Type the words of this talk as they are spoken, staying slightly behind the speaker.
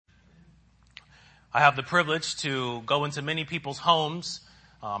I have the privilege to go into many people's homes.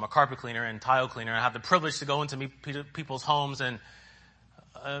 I'm a carpet cleaner and tile cleaner. I have the privilege to go into people's homes, and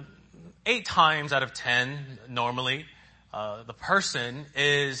 8 times out of 10, normally, the person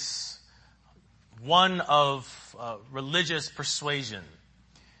is one of religious persuasion,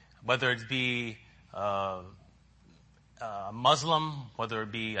 whether it be a Muslim, whether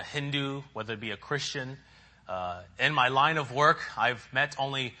it be a Hindu, whether it be a Christian. In my line of work, I've met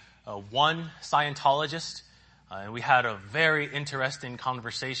only one Scientologist, and we had a very interesting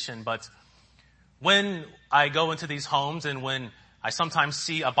conversation. But when I go into these homes and when I sometimes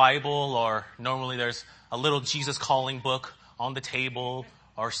see a Bible, or normally there's a little Jesus calling book on the table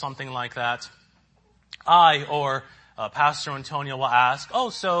or something like that, I or Pastor Antonio will ask,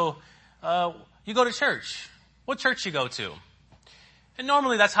 so you go to church. What church you go to? And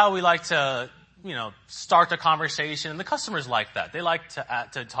normally that's how we like to start the conversation, and the customers like that. They like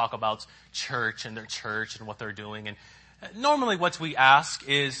to talk about church and their church and what they're doing. And normally what we ask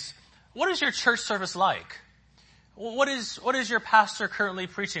is, what is your church service like? What is your pastor currently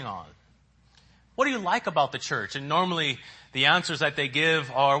preaching on? What do you like about the church? And normally the answers that they give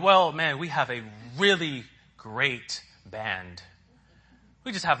are, well, man, we have a really great band.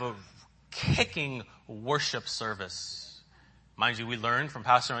 We just have a kicking worship service. Mind you, we learned from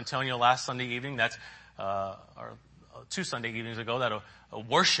Pastor Antonio last Sunday evening that, or 2 Sunday evenings ago, that a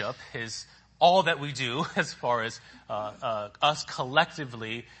worship is all that we do as far as us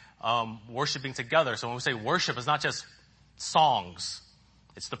collectively worshiping together. So when we say worship, it's not just songs;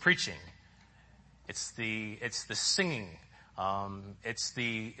 it's the preaching, it's the singing, it's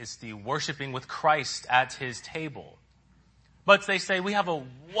the worshiping with Christ at His table. But they say we have a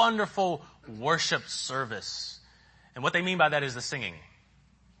wonderful worship service. And what they mean by that is the singing.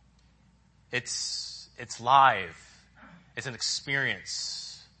 It's live. It's an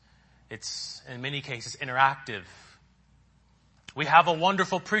experience. It's, in many cases, interactive. We have a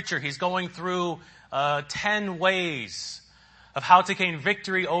wonderful preacher. He's going through 10 ways of how to gain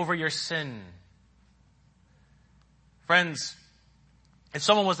victory over your sin. Friends, if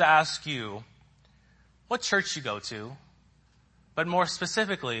someone was to ask you what church you go to, but more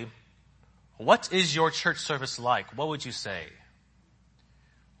specifically, what is your church service like? What would you say?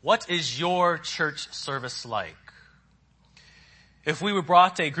 What is your church service like? If we were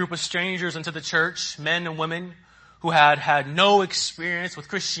brought a group of strangers into the church, men and women who had no experience with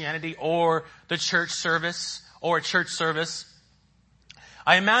Christianity or the church service or a church service,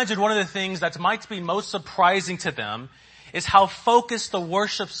 I imagine one of the things that might be most surprising to them is how focused the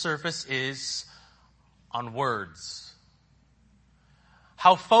worship service is on words.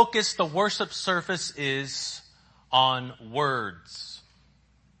 How focused the worship service is on words.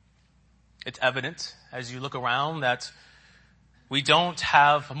 It's evident as you look around that we don't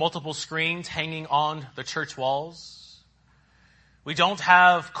have multiple screens hanging on the church walls. We don't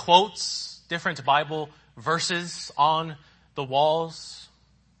have quotes, different Bible verses on the walls.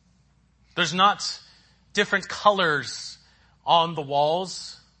 There's not different colors on the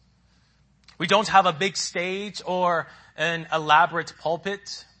walls. We don't have a big stage or an elaborate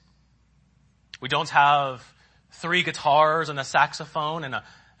pulpit. We don't have 3 guitars and a saxophone and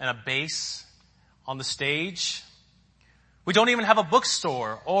a bass on the stage. We don't even have a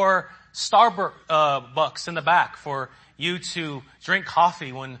bookstore or Starbucks in the back for you to drink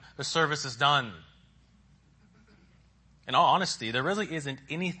coffee when the service is done. In all honesty, there really isn't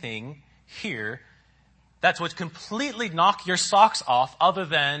anything here that would completely knock your socks off other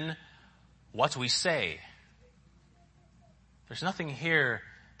than what we say. There's nothing here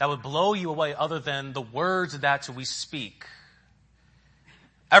that would blow you away other than the words that we speak.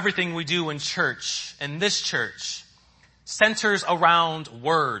 Everything we do in church, in this church, centers around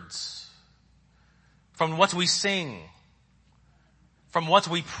words. From what we sing, from what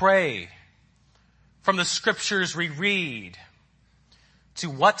we pray, from the scriptures we read, to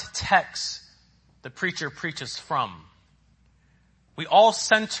what text the preacher preaches from. We all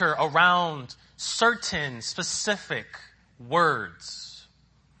center around certain specific words.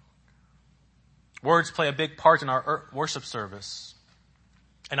 Words play a big part in our worship service.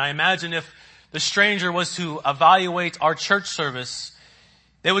 And I imagine if the stranger was to evaluate our church service,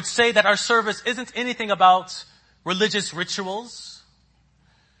 they would say that our service isn't anything about religious rituals.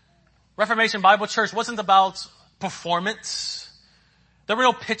 Reformation Bible Church wasn't about performance. There were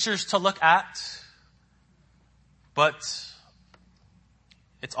no pictures to look at. But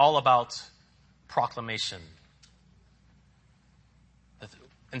it's all about proclamation.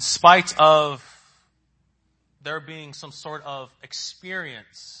 In spite of there being some sort of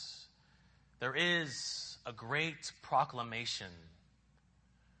experience, there is a great proclamation.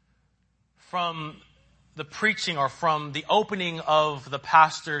 from the preaching or from the opening of the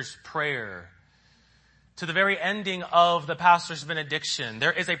pastor's prayer to the very ending of the pastor's benediction,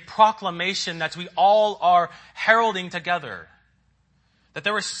 there is a proclamation that we all are heralding together. That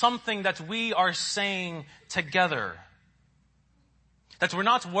there is something that we are saying together. That we're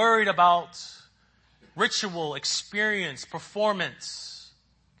not worried about ritual, experience, performance.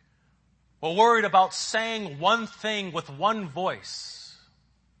 We're worried about saying one thing with one voice.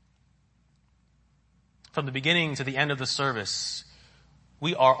 From the beginning to the end of the service,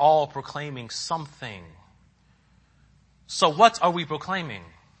 we are all proclaiming something. So what are we proclaiming?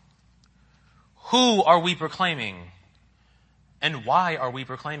 Who are we proclaiming? And why are we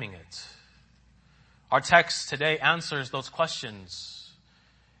proclaiming it? Our text today answers those questions.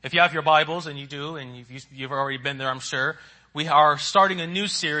 If you have your Bibles, and you do, and you've already been there, I'm sure, we are starting a new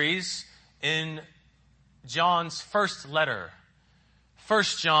series in John's first letter, 1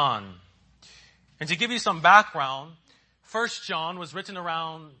 John. And to give you some background, 1 John was written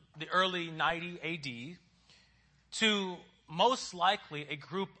around the early 90 AD to most likely a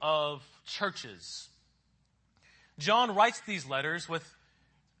group of churches. John writes these letters with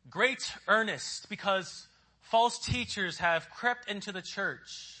great earnest because false teachers have crept into the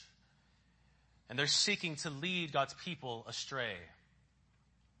church and they're seeking to lead God's people astray.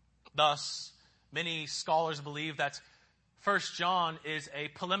 Thus, many scholars believe that 1 John is a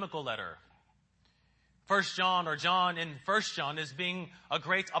polemical letter. 1 John, or John in 1 John, is being a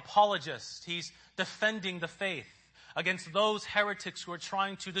great apologist. He's defending the faith against those heretics who are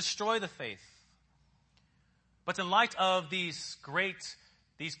trying to destroy the faith. But in light of these great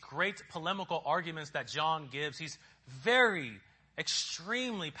polemical arguments that John gives, he's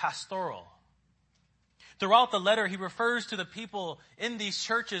extremely pastoral. Throughout the letter, he refers to the people in these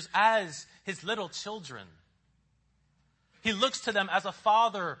churches as his little children. He looks to them as a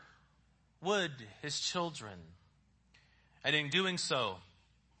father would his children. And in doing so,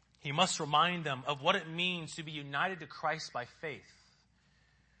 he must remind them of what it means to be united to Christ by faith.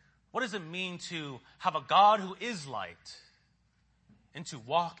 What does it mean to have a God who is light and to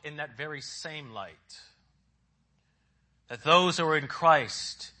walk in that very same light? That those who are in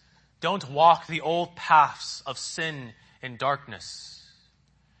Christ don't walk the old paths of sin and darkness.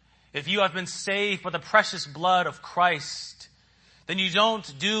 If you have been saved by the precious blood of Christ, then you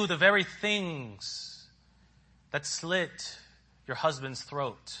don't do the very things that slit your husband's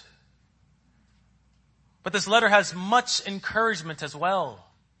throat. But this letter has much encouragement as well.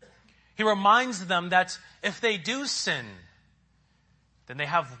 He reminds them that if they do sin, then they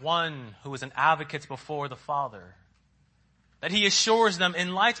have one who is an advocate before the Father. That he assures them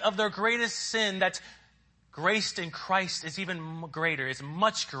in light of their greatest sin that grace in Christ is even greater, is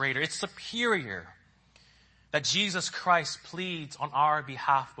much greater, it's superior. That Jesus Christ pleads on our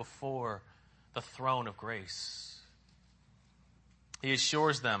behalf before the throne of grace. He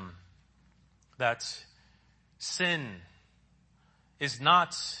assures them that sin is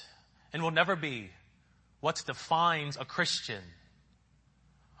not and will never be what defines a Christian.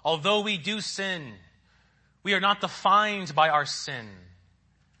 Although we do sin, we are not defined by our sin.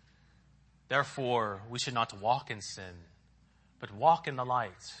 Therefore, we should not walk in sin, but walk in the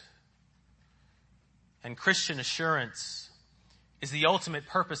light. And Christian assurance is the ultimate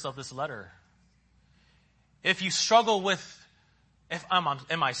purpose of this letter. If you struggle with,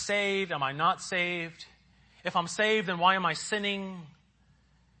 am I saved? Am I not saved? If I'm saved, then why am I sinning?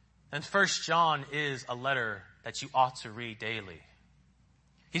 Then 1 John is a letter that you ought to read daily.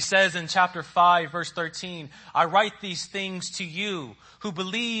 He says in chapter 5, verse 13, I write these things to you who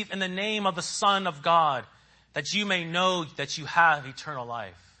believe in the name of the Son of God, that you may know that you have eternal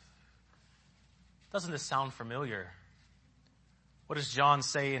life. Doesn't this sound familiar? What does John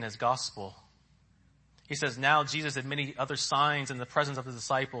say in his gospel? He says, now Jesus did many other signs in the presence of the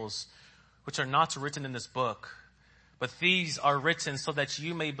disciples, which are not written in this book. But these are written so that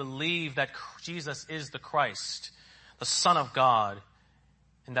you may believe that Jesus is the Christ, the Son of God,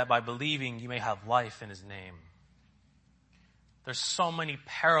 and that by believing you may have life in his name. There's so many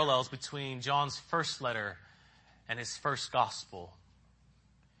parallels between John's first letter and his first gospel.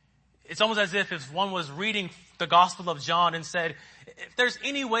 It's almost as if one was reading the Gospel of John and said, if there's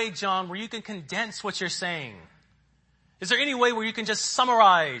any way, John, where you can condense what you're saying, is there any way where you can just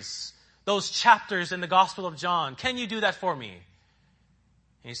summarize those chapters in the Gospel of John? Can you do that for me?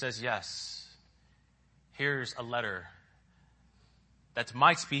 And he says, yes. Here's a letter that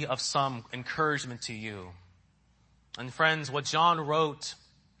might be of some encouragement to you. And friends, what John wrote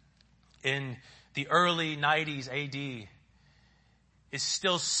in the early 90s AD is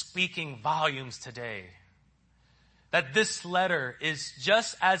still speaking volumes today. that this letter is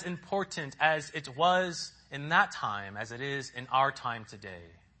just as important as it was in that time as it is in our time today.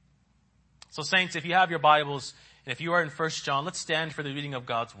 So saints, if you have your Bibles, and if you are in 1 John, let's stand for the reading of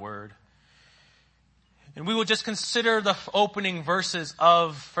God's Word. And we will just consider the opening verses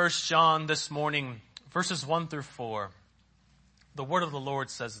of 1 John this morning, verses 1 through 4. The Word of the Lord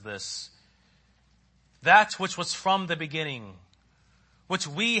says this: "That which was from the beginning, which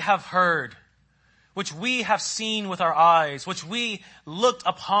we have heard, which we have seen with our eyes, which we looked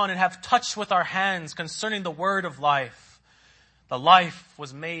upon and have touched with our hands concerning the word of life. The life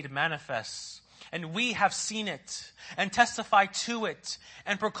was made manifest, and we have seen it, and testify to it,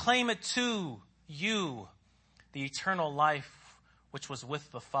 and proclaim it to you, the eternal life which was with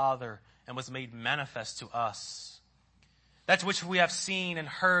the Father and was made manifest to us. That which we have seen and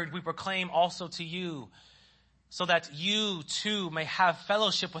heard we proclaim also to you, so that you too may have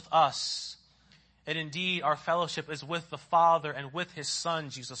fellowship with us. And indeed, our fellowship is with the Father and with His Son,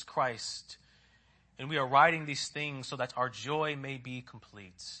 Jesus Christ. And we are writing these things so that our joy may be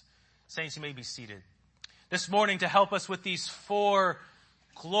complete." Saints, you may be seated. This morning, to help us with these 4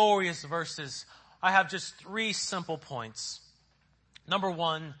 glorious verses, I have just 3 simple points. Number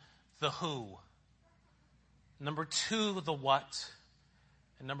 1, the who. Number 2, the what.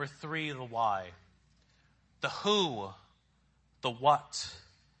 And number 3, the why. The who, the what,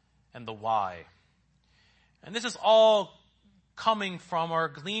 and the why. And this is all coming from or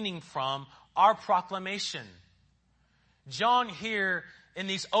gleaning from our proclamation. John here in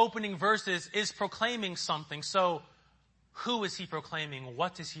these opening verses is proclaiming something. So who is he proclaiming?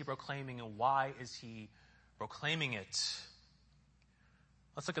 What is he proclaiming? And why is he proclaiming it?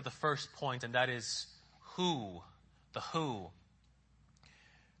 Let's look at the first point, and that is who. The who.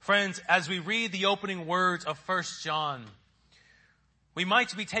 Friends, as we read the opening words of 1 John, we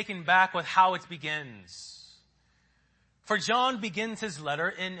might be taken back with how it begins. For John begins his letter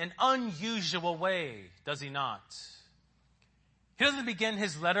in an unusual way, does he not? He doesn't begin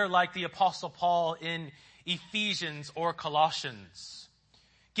his letter like the Apostle Paul in Ephesians or Colossians,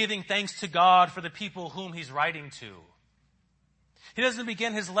 giving thanks to God for the people whom he's writing to. He doesn't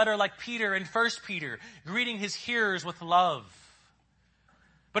begin his letter like Peter in 1 Peter, greeting his hearers with love.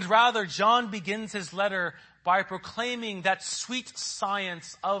 But rather, John begins his letter by proclaiming that sweet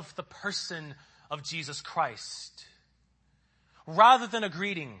science of the person of Jesus Christ. Rather than a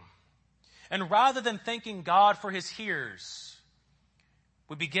greeting, and rather than thanking God for his hearers,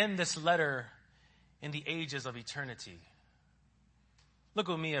 we begin this letter in the ages of eternity. Look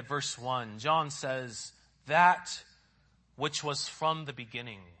with me at verse 1. John says, "That which was from the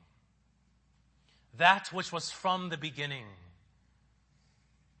beginning." That which was from the beginning.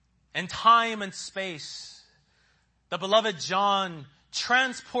 In time and space, the beloved John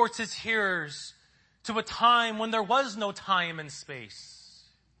transports his hearers to a time when there was no time and space.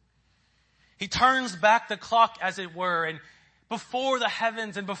 He turns back the clock, as it were, and before the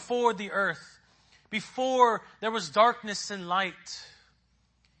heavens and before the earth, before there was darkness and light,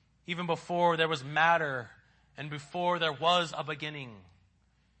 even before there was matter and before there was a beginning,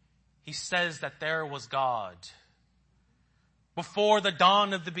 he says that there was God. Before the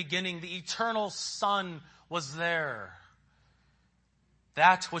dawn of the beginning, the eternal Son was there.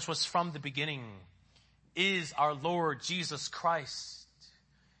 That which was from the beginning is our Lord Jesus Christ.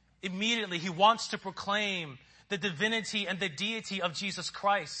 Immediately, he wants to proclaim the divinity and the deity of Jesus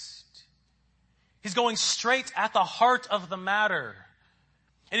Christ. He's going straight at the heart of the matter.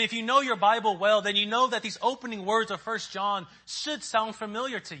 And if you know your Bible well, then you know that these opening words of 1 John should sound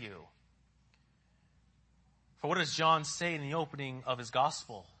familiar to you. For what does John say in the opening of his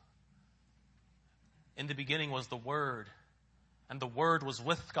gospel? In the beginning was the Word, and the Word was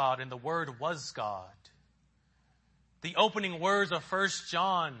with God, and the Word was God. The opening words of 1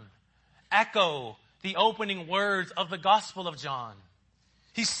 John echo the opening words of the Gospel of John.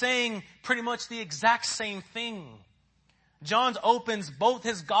 He's saying pretty much the exact same thing. John opens both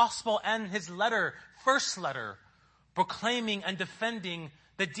his gospel and his letter, first letter, proclaiming and defending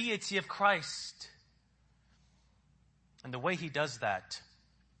the deity of Christ. And the way he does that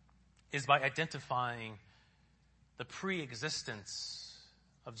is by identifying the pre-existence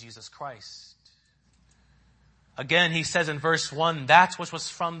of Jesus Christ. Again, he says in verse 1, that which was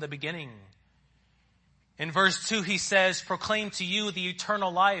from the beginning. In verse 2, he says, proclaim to you the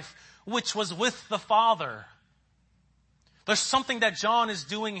eternal life, which was with the Father. There's something that John is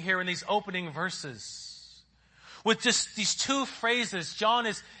doing here in these opening verses. With just these 2 phrases, John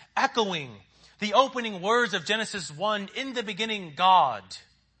is echoing the opening words of Genesis 1, in the beginning, God.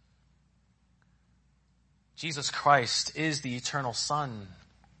 Jesus Christ is the eternal Son.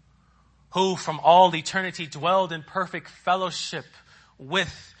 who from all eternity dwelled in perfect fellowship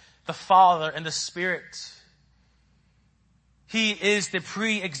with the Father and the Spirit. He is the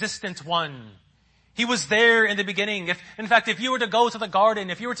pre-existent one. He was there in the beginning. In fact, if you were to go to the garden,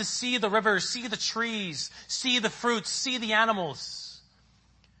 if you were to see the rivers, see the trees, see the fruits, see the animals,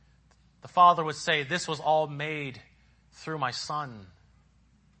 the Father would say, this was all made through my Son.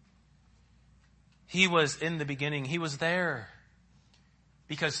 He was in the beginning. He was there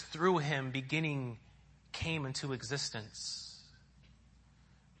because through him, beginning came into existence.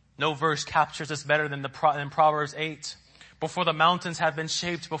 No verse captures this better than Proverbs 8. Before the mountains had been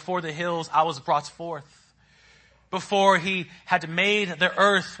shaped, before the hills I was brought forth. Before he had made the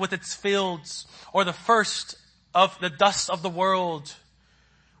earth with its fields, or the first of the dust of the world.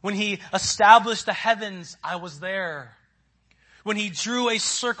 When he established the heavens, I was there. When he drew a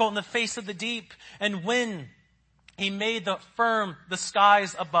circle in the face of the deep, and when he made the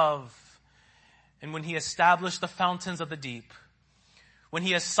skies above, and when he established the fountains of the deep, when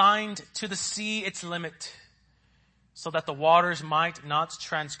he assigned to the sea its limit, so that the waters might not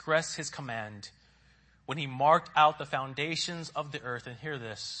transgress his command, when he marked out the foundations of the earth, and hear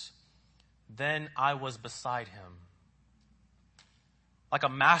this, then I was beside him. Like a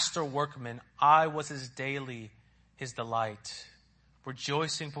master workman, I was his delight,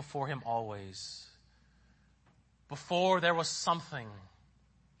 rejoicing before him always. Before there was something,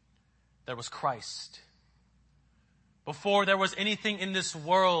 there was Christ. Before there was anything in this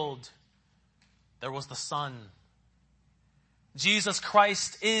world, there was the Son. Jesus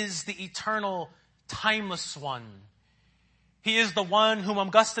Christ is the eternal, timeless one. He is the one whom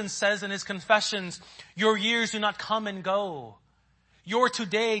Augustine says in his Confessions, your years do not come and go. Your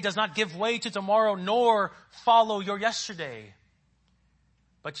today does not give way to tomorrow, nor follow your yesterday.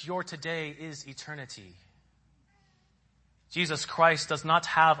 But your today is eternity. Jesus Christ does not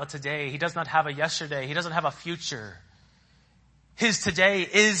have a today. He does not have a yesterday. He doesn't have a future. His today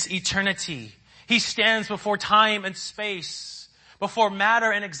is eternity. He stands before time and space, before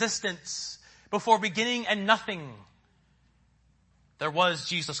matter and existence, before beginning and nothing. There was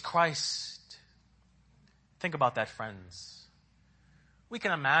Jesus Christ. Think about that, friends. We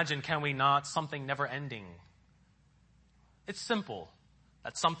can imagine, can we not, something never ending. It's simple.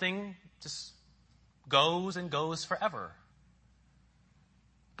 That something just goes and goes forever.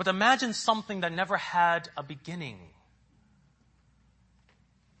 But imagine something that never had a beginning.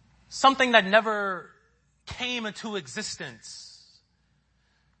 Something that never came into existence.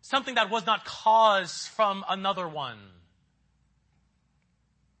 Something that was not caused from another one.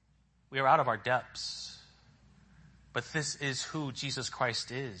 We are out of our depths. But this is who Jesus Christ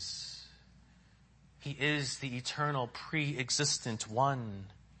is. He is the eternal, pre-existent one.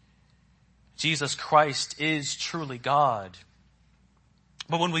 Jesus Christ is truly God.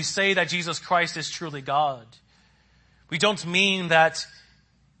 But when we say that Jesus Christ is truly God, we don't mean that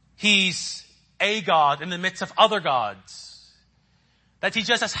he's a God in the midst of other gods. That he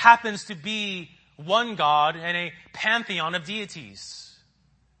just happens to be one God in a pantheon of deities.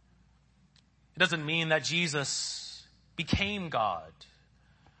 It doesn't mean that Jesus became God.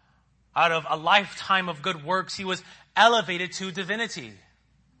 Out of a lifetime of good works, he was elevated to divinity.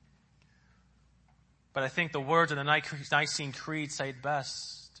 But I think the words of the Nicene Creed say it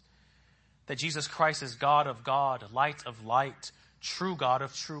best. That Jesus Christ is God of God, light of light, true God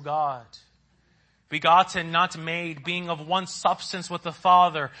of true God. Begotten, not made, being of one substance with the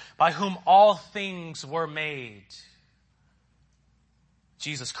Father, by whom all things were made.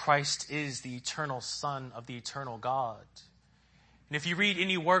 Jesus Christ is the eternal Son of the eternal God. And if you read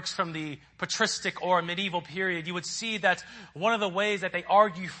any works from the patristic or medieval period, you would see that one of the ways that they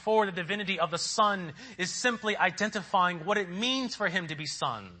argue for the divinity of the Son is simply identifying what it means for him to be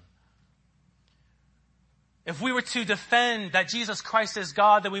Son. If we were to defend that Jesus Christ is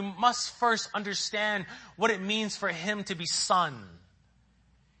God, then we must first understand what it means for him to be Son.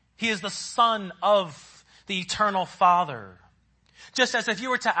 He is the Son of the eternal Father. Just as if you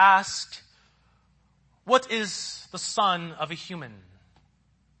were to ask, what is the son of a human?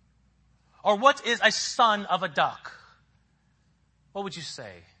 Or what is a son of a duck? What would you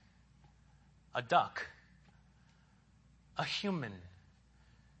say? A duck. A human.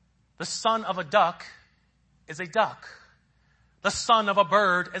 The son of a duck is a duck. The son of a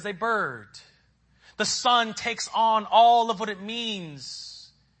bird is a bird. The son takes on all of what it means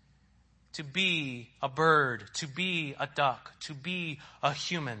to be a bird, to be a duck, to be a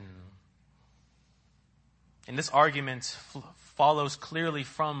human. And this argument follows clearly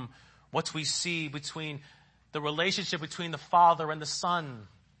from what we see between the relationship between the Father and the Son.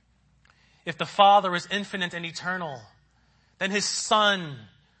 If the Father is infinite and eternal, then his Son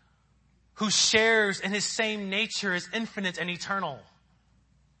who shares in his same nature, is infinite and eternal.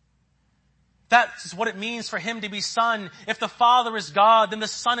 That's what it means for him to be Son. If the Father is God, then the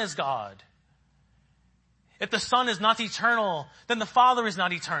Son is God. If the Son is not eternal, then the Father is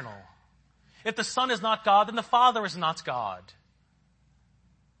not eternal. If the Son is not God, then the Father is not God.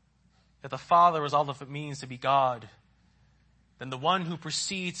 If the Father is all of it means to be God, then the one who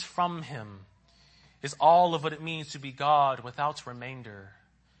proceeds from him is all of what it means to be God without remainder.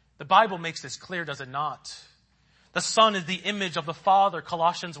 The Bible makes this clear, does it not? The Son is the image of the Father,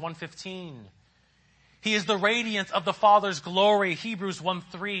 Colossians 1:15. He is the radiance of the Father's glory, Hebrews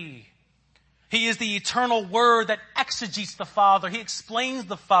 1:3. He is the eternal Word that exegetes the Father. He explains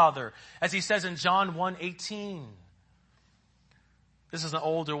the Father, as he says in John 1:18. This is an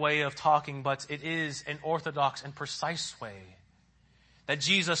older way of talking, but it is an orthodox and precise way. That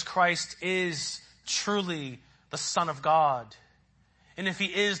Jesus Christ is truly the Son of God. And if he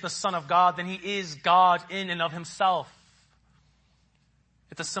is the Son of God, then he is God in and of himself.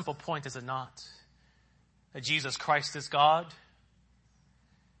 It's a simple point, is it not? That Jesus Christ is God.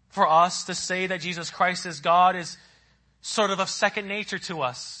 For us to say that Jesus Christ is God is sort of second nature to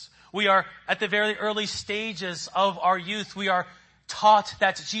us. We are at the very early stages of our youth. We are taught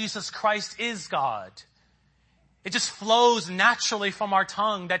that Jesus Christ is God. It just flows naturally from our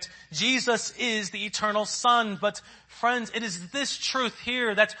tongue that Jesus is the eternal Son. But friends, it is this truth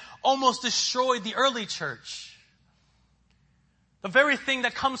here that almost destroyed the early church. The very thing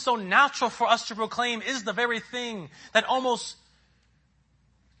that comes so natural for us to proclaim is the very thing that almost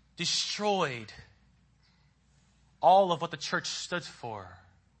destroyed all of what the church stood for.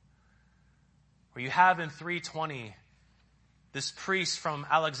 Where you have in 320 this priest from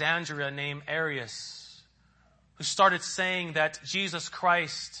Alexandria named Arius, who started saying that Jesus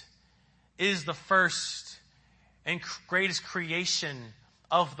Christ is the first and greatest creation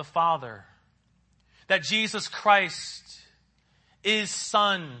of the Father. That Jesus Christ is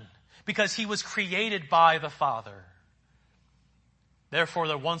Son because he was created by the Father. Therefore,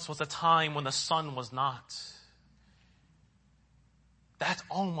 there once was a time when the Son was not. That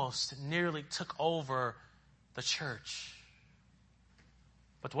almost nearly took over the church.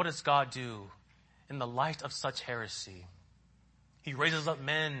 But what does God do in the light of such heresy? He raises up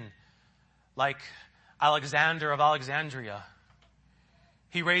men like Alexander of Alexandria.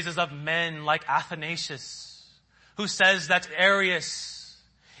 He raises up men like Athanasius, who says that Arius,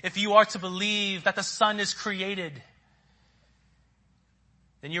 if you are to believe that the Son is created,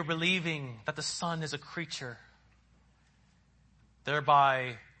 then you're believing that the Son is a creature.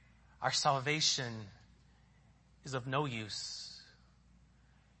 Thereby, our salvation is of no use.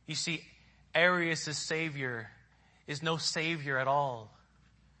 You see, Arius' Savior is no Savior at all.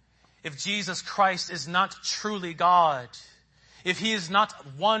 If Jesus Christ is not truly God, if he is not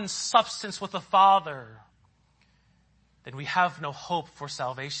one substance with the Father, then we have no hope for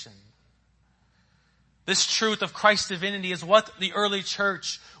salvation. This truth of Christ's divinity is what the early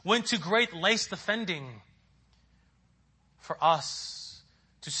church went to great lengths defending. For us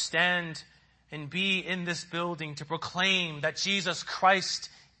to stand and be in this building to proclaim that Jesus Christ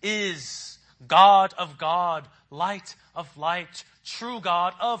is God of God, light of light, true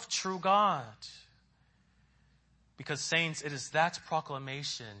God of true God. Because saints, it is that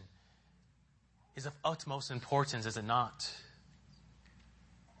proclamation is of utmost importance, is it not?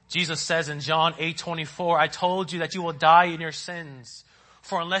 Jesus says in John 8:24, I told you that you will die in your sins.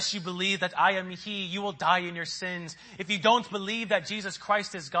 For unless you believe that I am he, you will die in your sins. If you don't believe that Jesus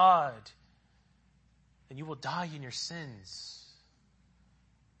Christ is God, then you will die in your sins.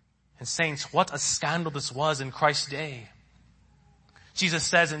 And saints, what a scandal this was in Christ's day. Jesus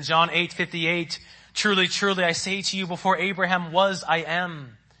says in John 8:58, truly, truly, I say to you, before Abraham was, I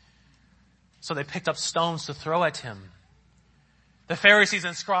am. So they picked up stones to throw at him. The Pharisees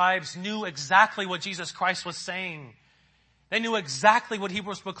and scribes knew exactly what Jesus Christ was saying. They knew exactly what he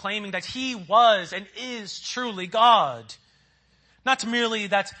was proclaiming, that he was and is truly God. Not merely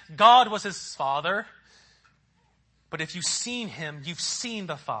that God was his Father, but if you've seen him, you've seen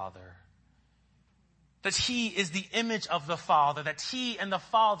the Father. That he is the image of the Father, that he and the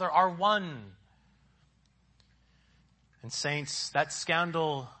Father are one. And saints, that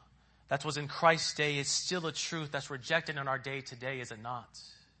scandal that was in Christ's day is still a truth that's rejected in our day today, is it not?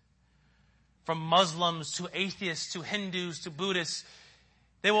 From Muslims to atheists to Hindus to Buddhists,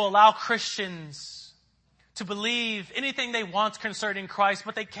 they will allow Christians to believe anything they want concerning Christ,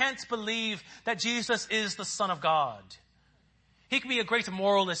 but they can't believe that Jesus is the Son of God. He can be a great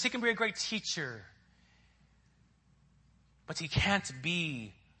moralist, he can be a great teacher, but he can't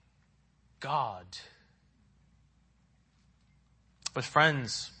be God. But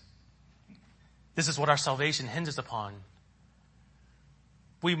friends, This is what our salvation hinges upon.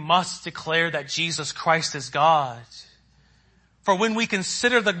 We must declare that Jesus Christ is God. For when we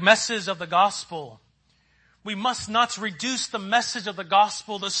consider the message of the gospel, we must not reduce the message of the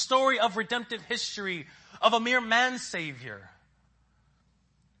gospel, the story of redemptive history, of a mere man-savior.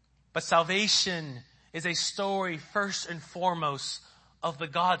 But salvation is a story first and foremost of the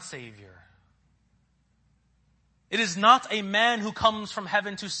God-Savior. It is not a man who comes from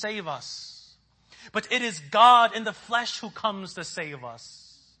heaven to save us, but it is God in the flesh who comes to save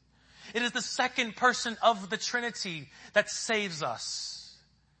us. It is the second person of the Trinity that saves us.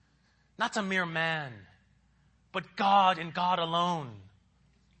 Not a mere man, but God and God alone.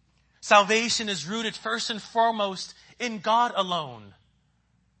 Salvation is rooted first and foremost in God alone.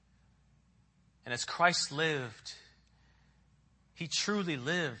 And as Christ lived, he truly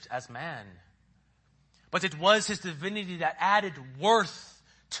lived as man. But it was his divinity that added worth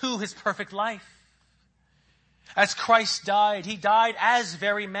to his perfect life. As Christ died, he died as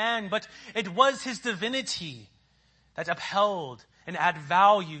very man, but it was his divinity that upheld and added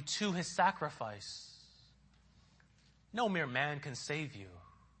value to his sacrifice. No mere man can save you,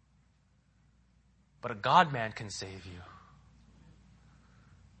 but a God-man can save you.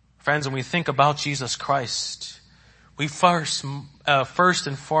 Friends, when we think about Jesus Christ, we first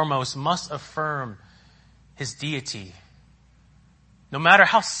and foremost must affirm his deity. No matter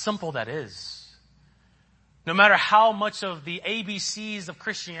how simple that is. No matter how much of the ABCs of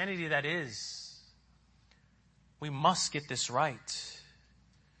Christianity that is. We must get this right.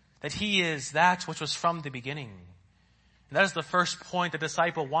 That he is that which was from the beginning. And that is the first point the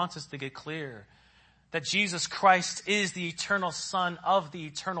disciple wants us to get clear. That Jesus Christ is the eternal Son of the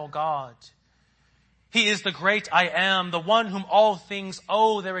eternal God. He is the great I am, the one whom all things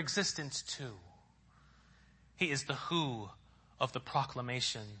owe their existence to. He is the who of the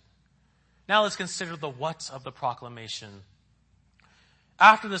proclamation. Now let's consider the what of the proclamation.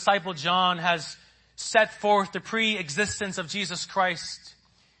 After the disciple John has set forth the pre-existence of Jesus Christ,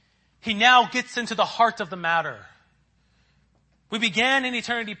 he now gets into the heart of the matter. We began in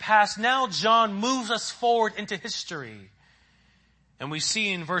eternity past. Now John moves us forward into history. And we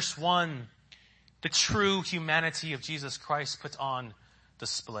see in verse 1 the true humanity of Jesus Christ put on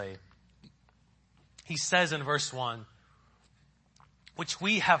display. He says in verse 1, which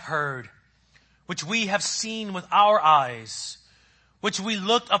we have heard, which we have seen with our eyes, which we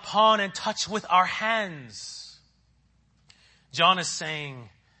looked upon and touched with our hands. John is saying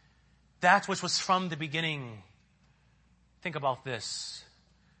that which was from the beginning. Think about this.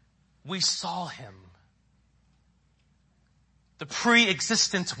 We saw him. The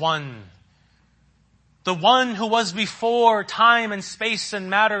pre-existent one. The one who was before time and space and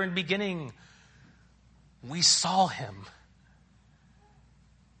matter and beginning. We saw him.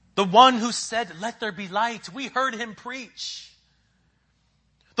 The one who said, let there be light. We heard him preach.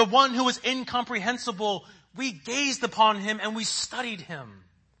 The one who was incomprehensible. We gazed upon him and we studied him.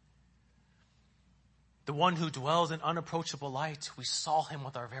 The one who dwells in unapproachable light. We saw him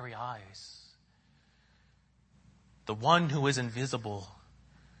with our very eyes. The one who is invisible.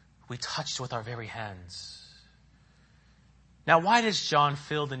 We touched with our very hands. Now, why does John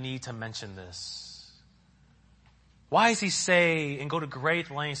feel the need to mention this? Why does he say and go to great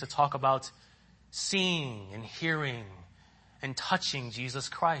lengths to talk about seeing and hearing and touching Jesus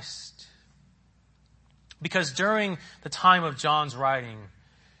Christ? Because during the time of John's writing,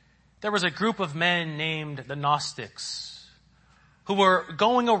 there was a group of men named the Gnostics who were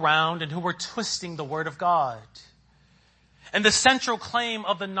going around and who were twisting the Word of God. And the central claim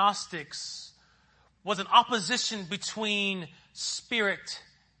of the Gnostics was an opposition between spirit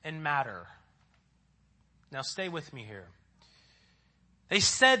and matter. Now stay with me here. They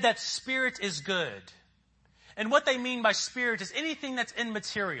said that spirit is good. And what they mean by spirit is anything that's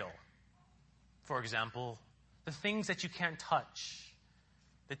immaterial. For example, the things that you can't touch,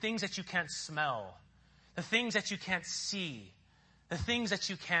 the things that you can't smell, the things that you can't see, the things that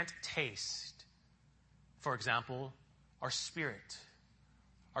you can't taste. For example, our spirit,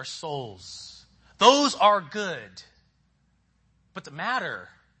 our souls. Those are good. But the matter,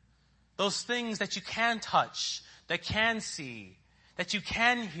 those things that you can touch, that can see, that you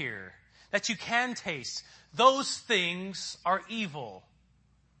can hear, that you can taste, those things are evil.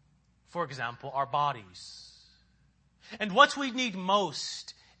 For example, our bodies. And what we need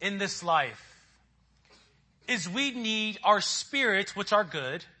most in this life is we need our spirits, which are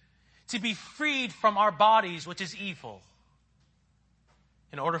good, to be freed from our bodies, which is evil,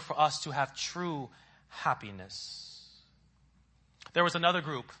 in order for us to have true happiness. There was another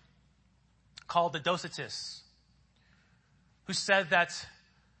group called the Docetists who said that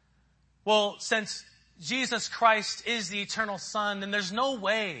Well, since Jesus Christ is the eternal Son, then there's no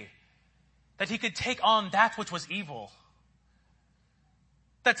way that he could take on that which was evil.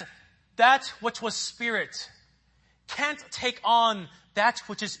 That which was spirit can't take on that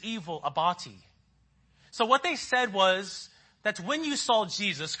which is evil, a body. So what they said was that when you saw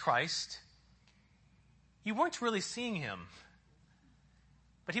Jesus Christ, you weren't really seeing him,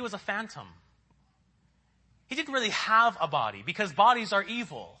 but he was a phantom. He didn't really have a body because bodies are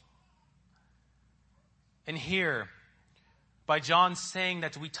evil. And here, by John saying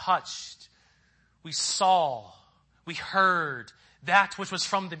that we touched, we saw, we heard that which was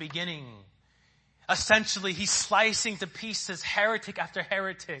from the beginning. Essentially, he's slicing to pieces heretic after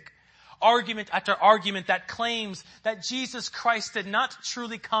heretic, argument after argument that claims that Jesus Christ did not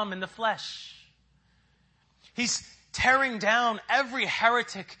truly come in the flesh. He's tearing down every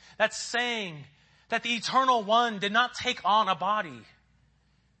heretic that's saying that the Eternal One did not take on a body,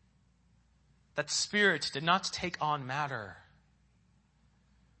 that spirit did not take on matter.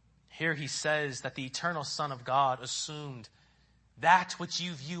 Here he says that the eternal Son of God assumed that which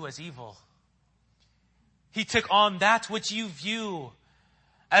you view as evil. He took on that which you view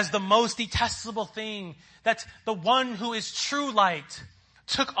as the most detestable thing, that the one who is true light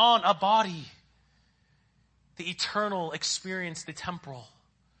took on a body. The eternal experienced the temporal.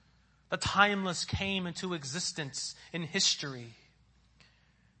 The timeless came into existence in history.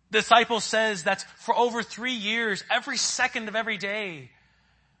 The disciple says that for over 3 years, every second of every day,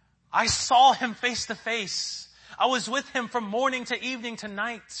 I saw him face to face. I was with him from morning to evening to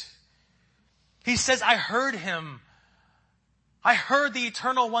night. He says, I heard him. I heard the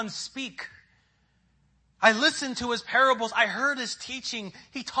Eternal One speak. I listened to his parables. I heard his teaching.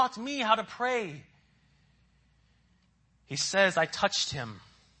 He taught me how to pray. He says, I touched him.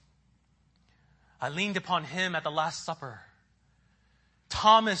 I leaned upon him at the Last Supper.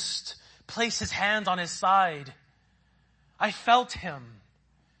 Thomas placed his hands on his side. I felt him.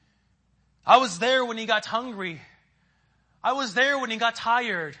 I was there when he got hungry. I was there when he got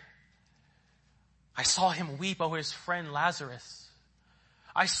tired. I saw him weep over his friend Lazarus.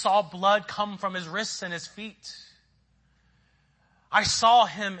 I saw blood come from his wrists and his feet. I saw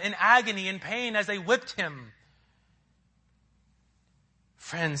him in agony and pain as they whipped him.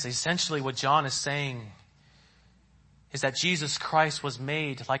 Friends, essentially what John is saying is that Jesus Christ was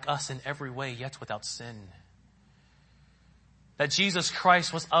made like us in every way, yet without sin. That Jesus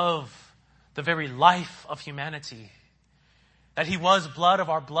Christ was of the very life of humanity. That he was blood of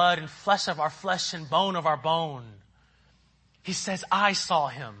our blood and flesh of our flesh and bone of our bone. He says, I saw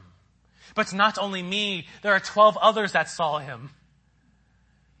him. But not only me, there are 12 others that saw him.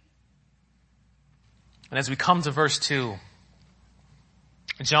 And as we come to verse 2,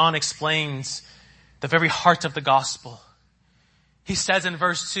 John explains the very heart of the gospel. He says in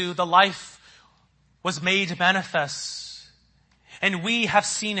verse 2, the life was made manifest, and we have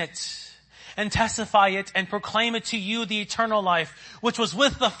seen it, and testify it, and proclaim it to you, the eternal life, which was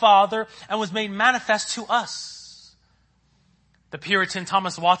with the Father, and was made manifest to us. The Puritan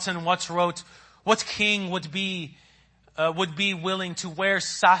Thomas Watson once wrote, what king would be willing to wear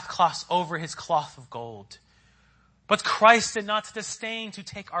sackcloth over his cloth of gold? But Christ did not disdain to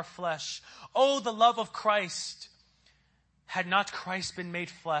take our flesh. Oh, the love of Christ! Had not Christ been made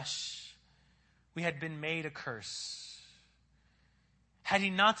flesh, we had been made a curse. Had he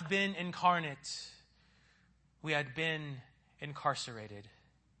not been incarnate, we had been incarcerated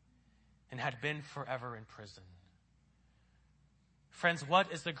and had been forever in prison. Friends, what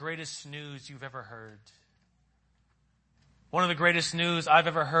is the greatest news you've ever heard? One of the greatest news I've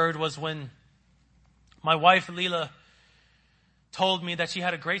ever heard was when my wife, Leela, told me that she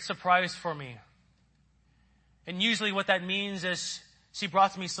had a great surprise for me. And usually what that means is she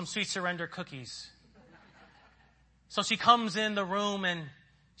brought me some sweet surrender cookies. So she comes in the room and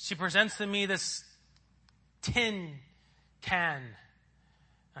she presents to me this tin can. And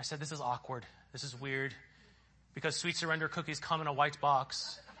I said, this is awkward. This is weird. Because sweet surrender cookies come in a white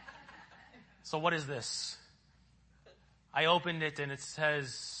box. So what is this? I opened it and it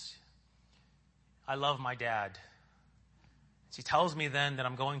says, I love my dad. She tells me then that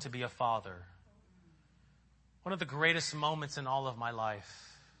I'm going to be a father. One of the greatest moments in all of my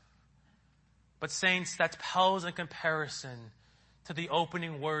life. But saints, that pales in comparison to the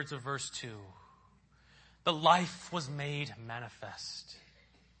opening words of verse 2. The life was made manifest.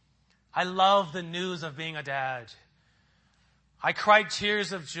 I love the news of being a dad. I cried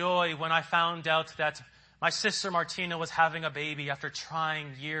tears of joy when I found out that my sister Martina was having a baby after trying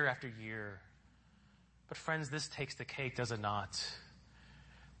year after year. But friends, this takes the cake, does it not?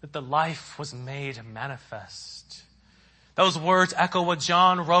 That the life was made manifest. Those words echo what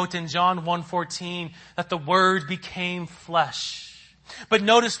John wrote in John 1:14, that the Word became flesh. But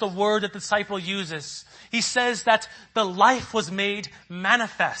notice the word that the disciple uses. He says that the life was made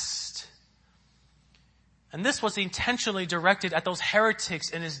manifest. And this was intentionally directed at those heretics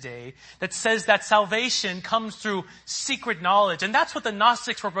in his day that says that salvation comes through secret knowledge. And that's what the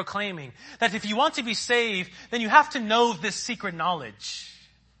Gnostics were proclaiming. That if you want to be saved, then you have to know this secret knowledge.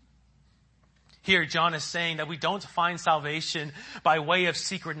 Here, John is saying that we don't find salvation by way of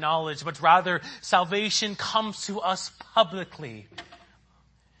secret knowledge, but rather salvation comes to us publicly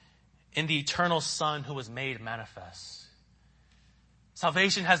in the eternal Son who was made manifest.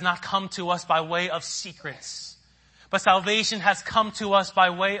 Salvation has not come to us by way of secrets, but salvation has come to us by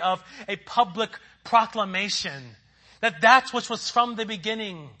way of a public proclamation that which was from the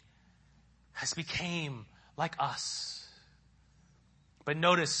beginning has became like us. But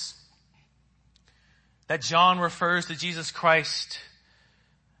notice that John refers to Jesus Christ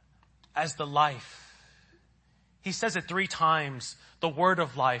as the life. He says it 3 times. The word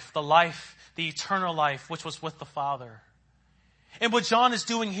of life, the eternal life, which was with the Father. And what John is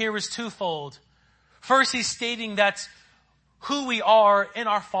doing here is twofold. First, he's stating that who we are in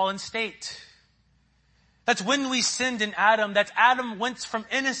our fallen state. That's when we sinned in Adam, that Adam went from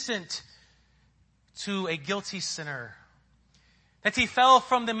innocent to a guilty sinner. That he fell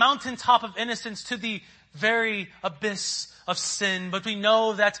from the mountaintop of innocence to the very abyss of sin. But we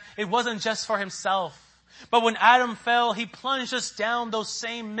know that it wasn't just for himself. But when Adam fell, he plunged us down those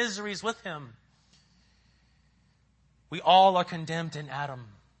same miseries with him. We all are condemned in Adam.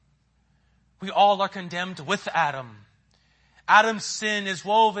 We all are condemned with Adam. Adam's sin is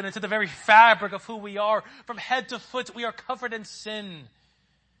woven into the very fabric of who we are. From head to foot, we are covered in sin.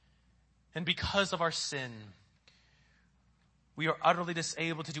 And because of our sin, we are utterly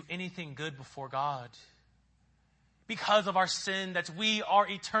disabled to do anything good before God. Because of our sin, that we are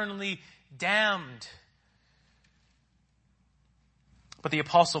eternally damned. But the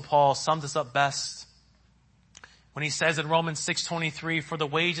Apostle Paul sums this up best when he says in Romans 6:23, for the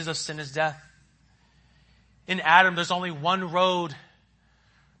wages of sin is death. In Adam, there's only one road.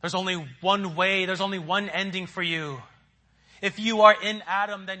 There's only one way. There's only one ending for you. If you are in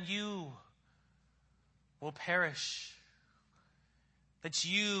Adam, then you will perish. That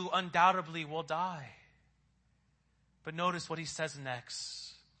you undoubtedly will die. But notice what he says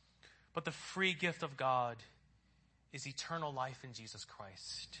next. But the free gift of God is eternal life in Jesus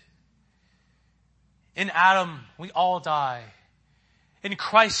Christ. In Adam, we all die. In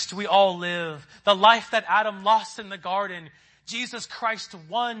Christ, we all live. The life that Adam lost in the garden, Jesus Christ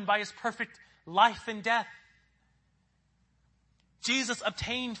won by his perfect life and death. Jesus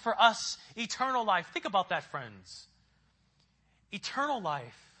obtained for us eternal life. Think about that, friends. Eternal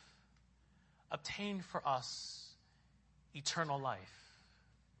life obtained for us eternal life.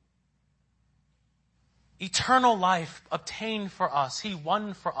 Eternal life obtained for us. He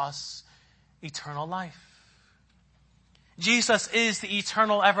won for us eternal life. Jesus is the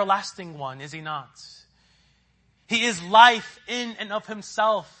eternal everlasting one, is he not? He is life in and of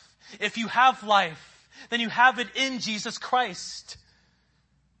himself. If you have life, then you have it in Jesus Christ.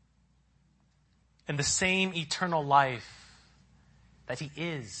 And the same eternal life that he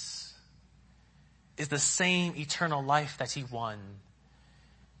is the same eternal life that he won.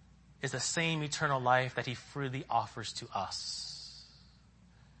 Is the same eternal life that he freely offers to us.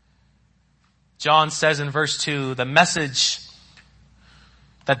 John says in verse 2,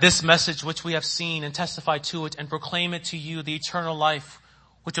 this message which we have seen and testified to it and proclaim it to you, the eternal life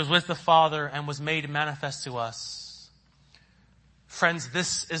which was with the Father and was made manifest to us. Friends,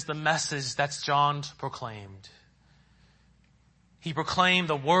 this is the message that John proclaimed. He proclaimed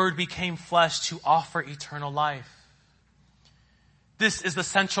the Word became flesh to offer eternal life. This is the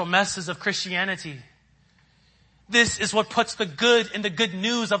central message of Christianity. This is what puts the good in the good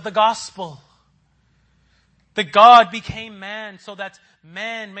news of the gospel. That God became man so that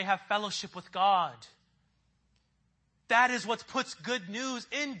man may have fellowship with God. That is what puts good news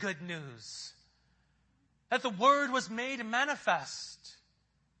in good news. That the Word was made manifest.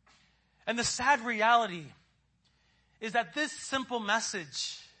 And the sad reality is that this simple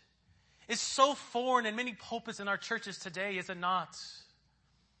message is so foreign in many pulpits in our churches today, is it not?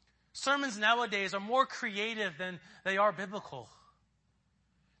 Sermons nowadays are more creative than they are biblical.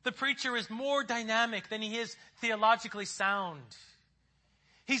 The preacher is more dynamic than he is theologically sound.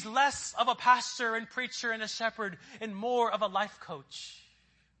 He's less of a pastor and preacher and a shepherd and more of a life coach.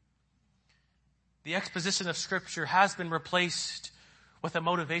 The exposition of Scripture has been replaced with a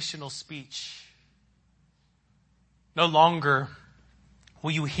motivational speech. No longer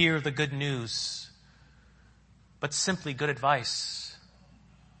will you hear the good news, but simply good advice.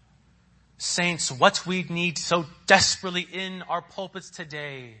 Saints, what we need so desperately in our pulpits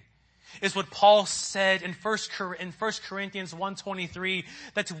today is what Paul said in 1 Corinthians 1:23,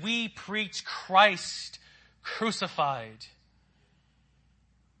 that we preach Christ crucified.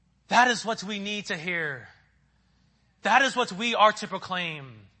 That is what we need to hear. That is what we are to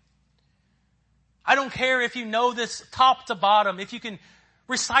proclaim. I don't care if you know this top to bottom, if you can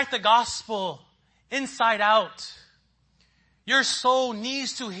recite the gospel inside out. Your soul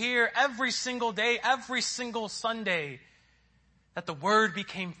needs to hear every single day, every single Sunday, that the Word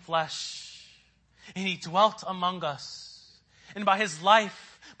became flesh and He dwelt among us. And by His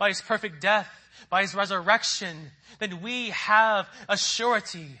life, by His perfect death, by His resurrection, that we have a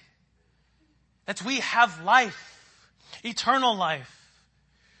surety that we have life, eternal life.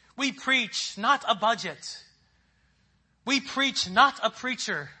 We preach not a budget. We preach not a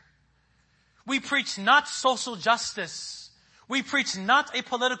preacher. We preach not social justice. We preach not a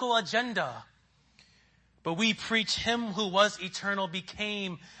political agenda. But we preach Him who was eternal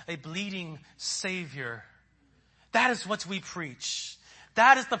became a bleeding Savior. That is what we preach.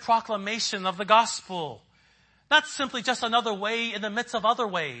 That is the proclamation of the gospel. Not simply just another way in the midst of other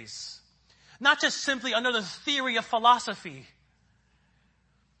ways. Not just simply another theory of philosophy.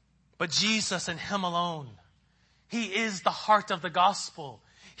 But Jesus and Him alone. He is the heart of the gospel.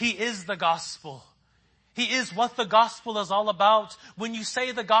 He is the gospel. He is what the gospel is all about. When you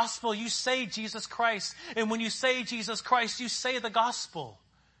say the gospel, you say Jesus Christ. And when you say Jesus Christ, you say the gospel.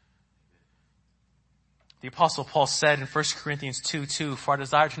 The Apostle Paul said in 1 Corinthians 2:2, "For I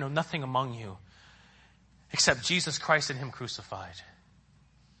desire to know nothing among you except Jesus Christ and Him crucified."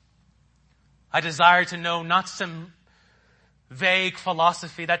 I desire to know not some vague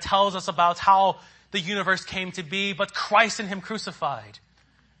philosophy that tells us about how the universe came to be, but Christ and Him crucified.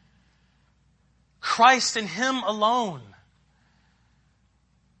 Christ and Him alone.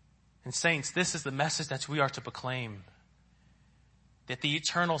 And saints, this is the message that we are to proclaim. That the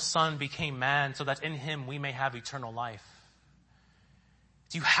eternal Son became man so that in Him we may have eternal life.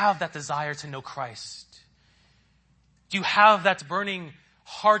 Do you have that desire to know Christ? Do you have that burning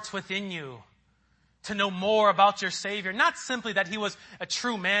heart within you to know more about your Savior? Not simply that He was a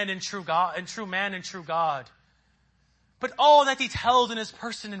true man and true God, but all that He tells in His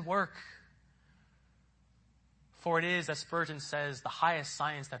person and work. For it is, as Spurgeon says, the highest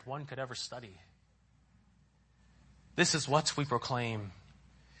science that one could ever study. This is what we proclaim.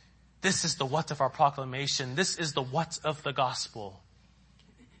 This is the what of our proclamation. This is the what of the gospel.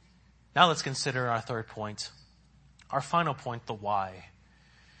 Now let's consider our third point. Our final point, the why.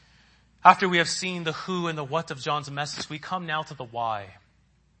 After we have seen the who and the what of John's message, we come now to the why.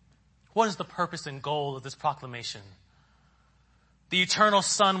 What is the purpose and goal of this proclamation? The eternal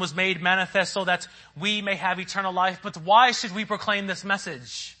Son was made manifest so that we may have eternal life. But why should we proclaim this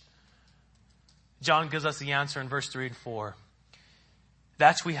message? John gives us the answer in verse 3 and 4.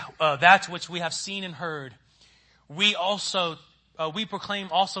 That which we have seen and heard, we proclaim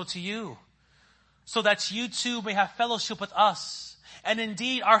also to you, so that you too may have fellowship with us. And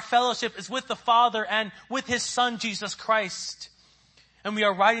indeed, our fellowship is with the Father and with His Son, Jesus Christ. And we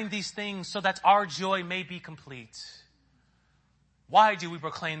are writing these things so that our joy may be complete. Why do we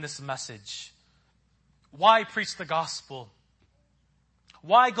proclaim this message? Why preach the gospel?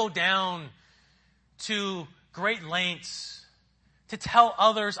 Why go down to great lengths to tell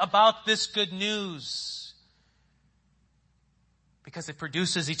others about this good news? Because it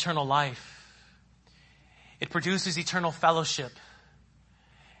produces eternal life. It produces eternal fellowship.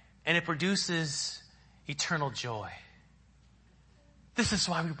 And it produces eternal joy. This is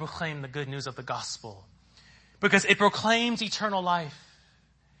why we proclaim the good news of the gospel. Because it proclaims eternal life.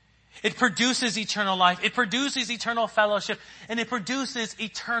 It produces eternal life. It produces eternal fellowship. And it produces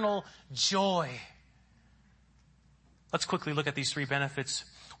eternal joy. Let's quickly look at these three benefits.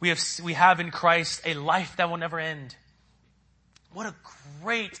 We have in Christ a life that will never end. What a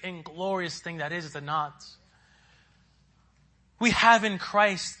great and glorious thing that is it not? We have in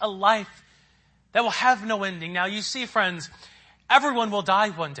Christ a life that will have no ending. Now you see, friends, everyone will die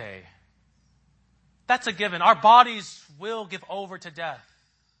one day. That's a given. Our bodies will give over to death.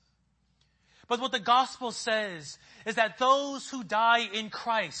 But what the gospel says is that those who die in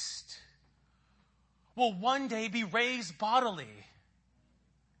Christ will one day be raised bodily.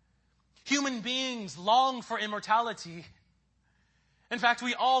 Human beings long for immortality. In fact,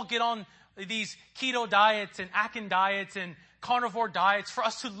 we all get on these keto diets and Atkins diets and carnivore diets for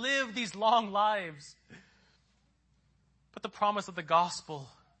us to live these long lives. But the promise of the gospel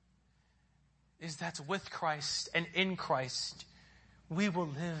is that with Christ and in Christ, we will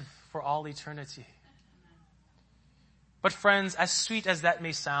live for all eternity. But friends, as sweet as that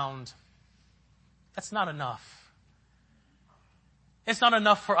may sound, that's not enough. It's not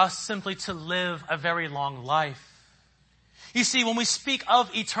enough for us simply to live a very long life. You see, when we speak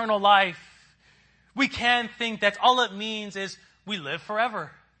of eternal life, we can think that all it means is we live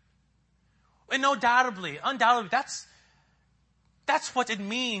forever. And undoubtedly, that's what it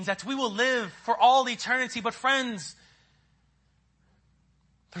means, that we will live for all eternity. But friends,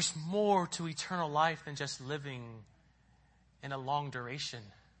 there's more to eternal life than just living in a long duration.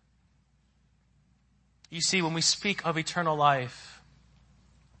 You see, when we speak of eternal life,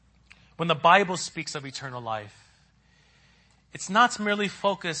 when the Bible speaks of eternal life, it's not merely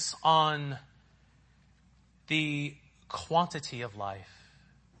focused on the quantity of life,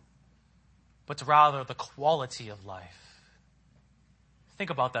 but rather the quality of life. Think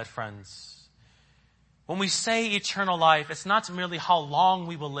about that, friends. When we say eternal life, it's not merely how long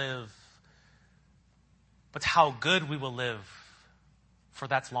we will live, but how good we will live for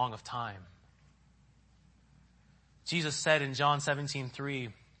that long of time. Jesus said in John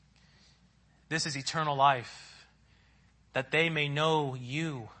 17:3, "This is eternal life, that they may know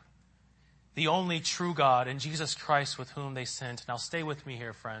you, the only true God, and Jesus Christ with whom they sent." Now stay with me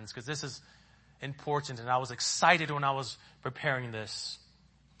here, friends, because this is important, and I was excited when I was preparing this.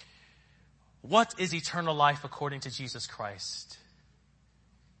 What is eternal life according to Jesus Christ?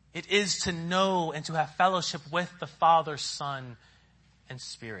 It is to know and to have fellowship with the Father, Son, and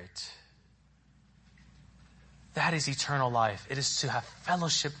Spirit. That is eternal life. It is to have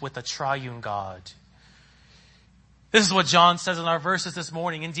fellowship with the triune God. This is what John says in our verses this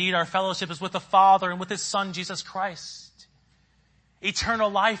morning. Indeed, our fellowship is with the Father and with His Son, Jesus Christ. Eternal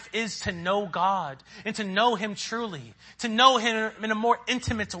life is to know God and to know Him truly, to know Him in a more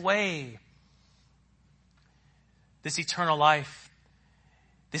intimate way. This eternal life,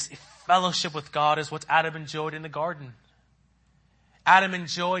 this fellowship with God is what Adam enjoyed in the garden. Adam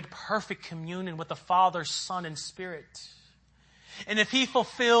enjoyed perfect communion with the Father, Son, and Spirit. And if he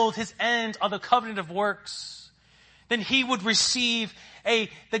fulfilled his end of the covenant of works, then he would receive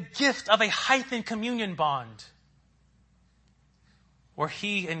the gift of a heightened communion bond, where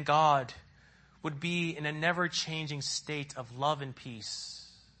he and God would be in a never-changing state of love and peace.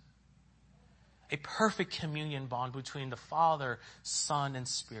 A perfect communion bond between the Father, Son, and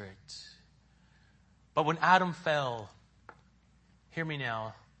Spirit. But when Adam fell, hear me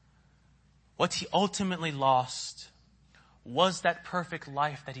now, what he ultimately lost was that perfect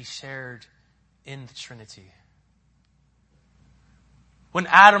life that he shared in the Trinity. When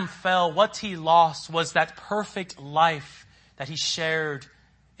Adam fell, what he lost was that perfect life that he shared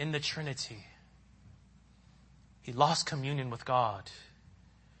in the Trinity. He lost communion with God.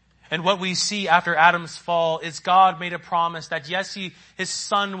 And what we see after Adam's fall is God made a promise that yes, His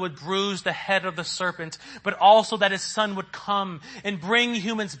Son would bruise the head of the serpent, but also that His Son would come and bring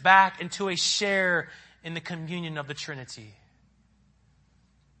humans back into a share in the communion of the Trinity.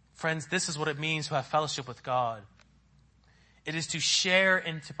 Friends, this is what it means to have fellowship with God. It is to share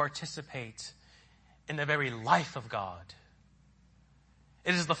and to participate in the very life of God.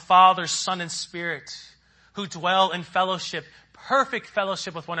 It is the Father, Son, and Spirit who dwell in fellowship, perfect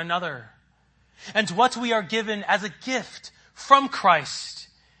fellowship with one another. And what we are given as a gift from Christ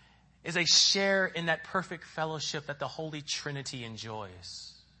is a share in that perfect fellowship that the Holy Trinity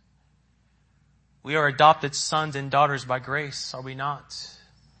enjoys. We are adopted sons and daughters by grace, are we not?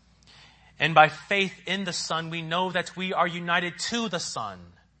 And by faith in the Son, we know that we are united to the Son.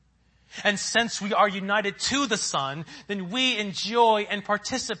 And since we are united to the Son, then we enjoy and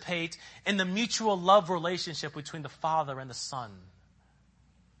participate in the mutual love relationship between the Father and the Son.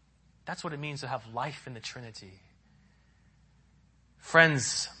 That's what it means to have life in the Trinity.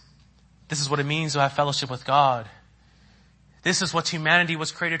 Friends, this is what it means to have fellowship with God. This is what humanity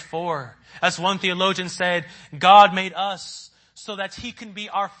was created for. As one theologian said, God made us so that He can be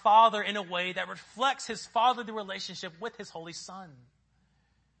our Father in a way that reflects His fatherly relationship with His Holy Son.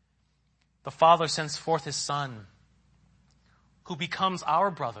 The Father sends forth His Son, who becomes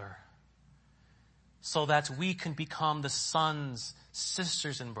our brother, so that we can become the sons,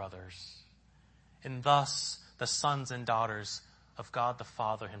 sisters, and brothers, and thus the sons and daughters of God the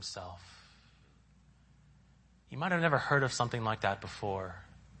Father Himself. You might have never heard of something like that before,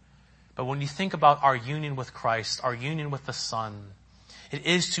 but when you think about our union with Christ, our union with the Son, it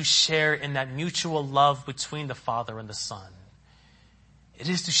is to share in that mutual love between the Father and the Son. It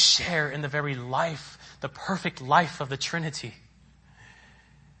is to share in the very life, the perfect life of the Trinity.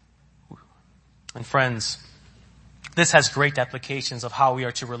 And friends, this has great applications of how we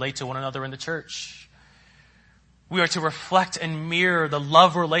are to relate to one another in the church. We are to reflect and mirror the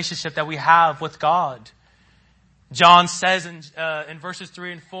love relationship that we have with God. John says in verses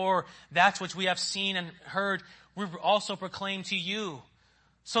 3 and 4, that which we have seen and heard, we also proclaim to you,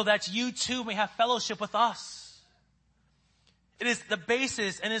 so that you too may have fellowship with us. It is the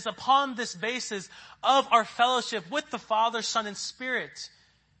basis, and it is upon this basis of our fellowship with the Father, Son, and Spirit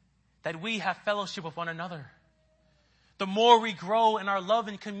that we have fellowship with one another. The more we grow in our love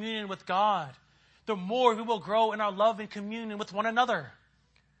and communion with God, the more we will grow in our love and communion with one another.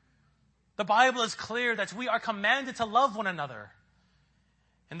 The Bible is clear that we are commanded to love one another.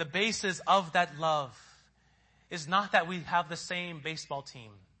 And the basis of that love is not that we have the same baseball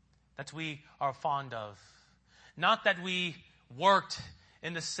team that we are fond of. Not that we worked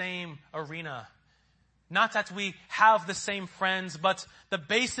in the same arena. Not that we have the same friends, but the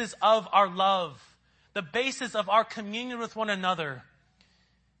basis of our love, the basis of our communion with one another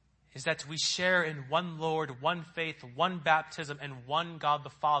is that we share in one Lord, one faith, one baptism, and one God the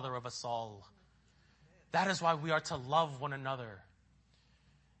Father of us all. That is why we are to love one another.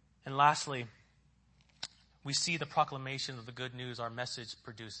 And lastly, we see the proclamation of the good news our message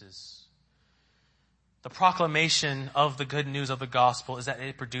produces. The proclamation of the good news of the gospel is that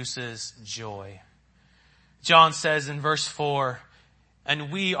it produces joy. John says in verse 4,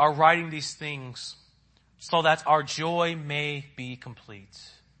 and we are writing these things so that our joy may be complete.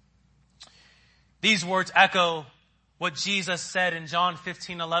 These words echo what Jesus said in John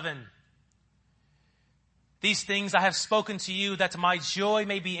 15:11. These things I have spoken to you that my joy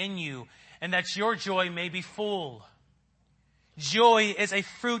may be in you and that your joy may be full. Joy is a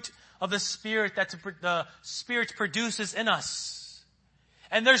fruit of the Spirit that the Spirit produces in us.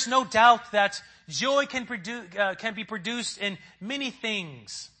 And there's no doubt that joy can be produced in many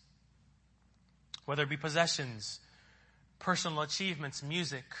things, whether it be possessions, personal achievements,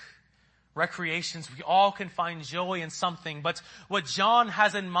 music, recreations. We all can find joy in something. But what John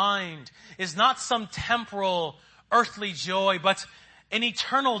has in mind is not some temporal, earthly joy, but an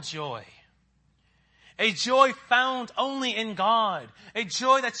eternal joy. A joy found only in God. A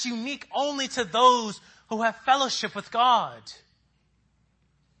joy that's unique only to those who have fellowship with God.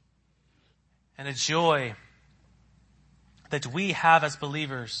 And a joy that we have as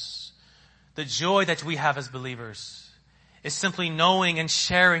believers, the joy that we have as believers is simply knowing and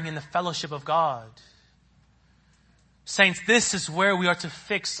sharing in the fellowship of God. Saints, this is where we are to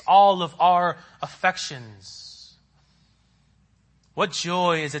fix all of our affections. What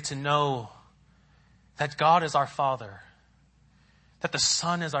joy is it to know that God is our Father, that the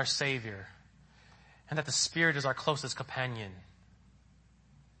Son is our Savior, and that the Spirit is our closest companion.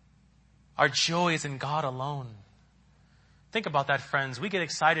 Our joy is in God alone. Think about that, friends. We get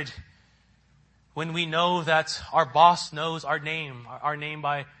excited when we know that our boss knows our name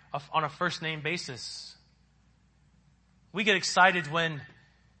on a first name basis. We get excited when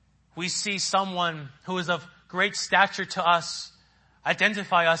we see someone who is of great stature to us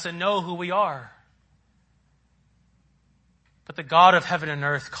identify us and know who we are. But the God of heaven and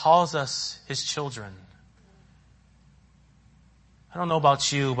earth calls us His children. I don't know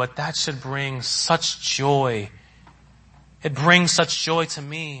about you, but that should bring such joy. It brings such joy to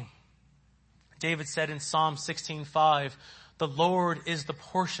me. David said in Psalm 16:5, the Lord is the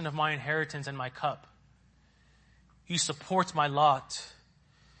portion of my inheritance and my cup. You support my lot.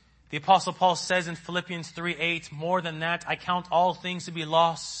 The Apostle Paul says in Philippians 3:8, more than that, I count all things to be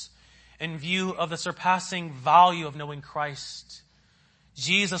lost in view of the surpassing value of knowing Christ,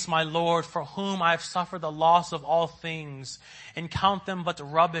 Jesus my Lord, for whom I have suffered the loss of all things, and count them but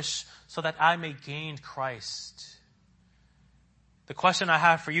rubbish, so that I may gain Christ. The question I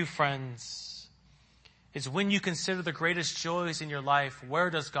have for you, friends, is when you consider the greatest joys in your life,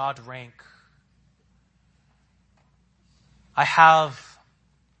 where does God rank? I have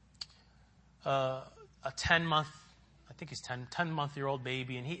a 10-month-year-old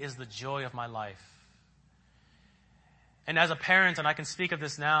baby, and he is the joy of my life. And as a parent, and I can speak of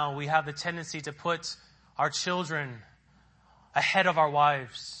this now, we have the tendency to put our children ahead of our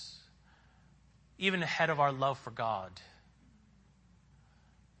wives, even ahead of our love for God.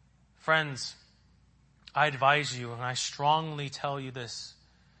 Friends, I advise you, and I strongly tell you this,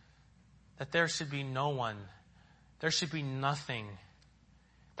 that there should be no one, there should be nothing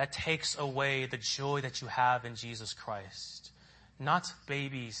that takes away the joy that you have in Jesus Christ. Not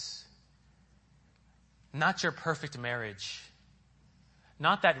babies. Not your perfect marriage.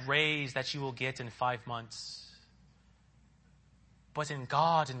 Not that raise that you will get in 5 months. But in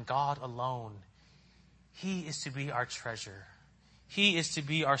God and God alone. He is to be our treasure. He is to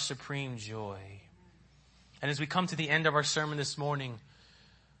be our supreme joy. And as we come to the end of our sermon this morning,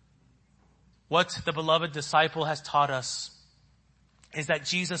 what the beloved disciple has taught us is that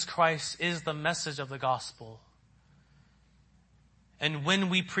Jesus Christ is the message of the gospel. And when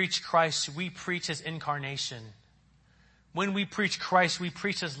we preach Christ, we preach his incarnation. When we preach Christ, we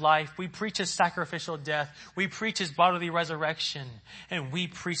preach his life. We preach his sacrificial death. We preach his bodily resurrection. And we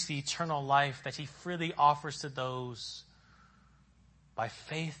preach the eternal life that he freely offers to those by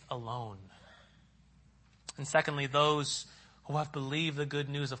faith alone. And secondly, those who have believed the good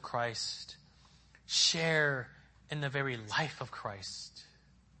news of Christ share in the very life of Christ.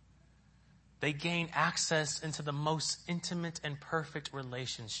 They gain access into the most intimate and perfect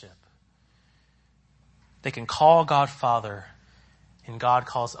relationship. They can call God Father, and God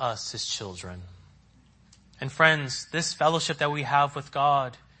calls us his children. And friends, this fellowship that we have with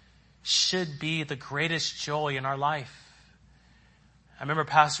God should be the greatest joy in our life. I remember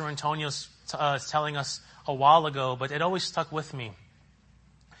Pastor Antonio telling us a while ago, but it always stuck with me,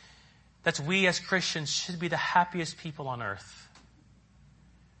 that we as Christians should be the happiest people on earth.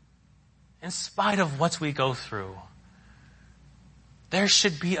 In spite of what we go through, there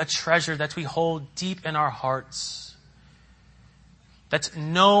should be a treasure that we hold deep in our hearts that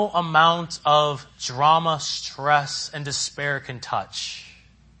no amount of drama, stress, and despair can touch.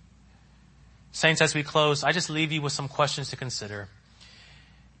 Saints, as we close, I just leave you with some questions to consider.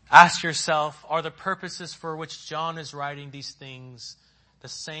 Ask yourself, are the purposes for which John is writing these things the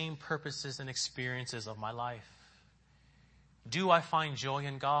same purposes and experiences of my life? Do I find joy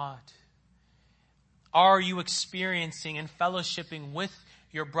in God? Are you experiencing and fellowshipping with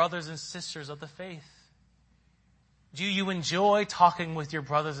your brothers and sisters of the faith? Do you enjoy talking with your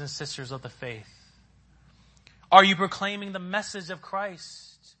brothers and sisters of the faith? Are you proclaiming the message of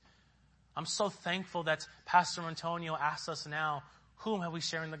Christ? I'm so thankful that Pastor Antonio asked us now, whom have we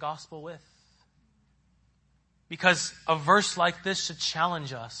sharing the gospel with? Because a verse like this should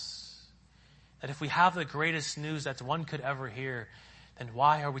challenge us. That if we have the greatest news that one could ever hear, then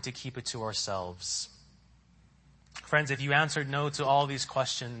why are we to keep it to ourselves? Friends, if you answered no to all these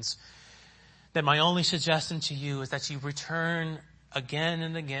questions, then my only suggestion to you is that you return again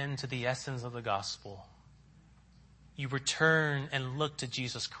and again to the essence of the gospel. You return and look to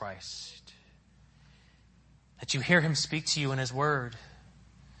Jesus Christ. That you hear him speak to you in his word.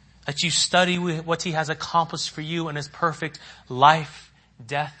 That you study what he has accomplished for you in his perfect life,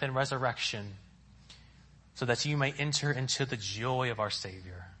 death, and resurrection, so that you may enter into the joy of our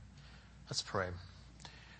Savior. Let's pray.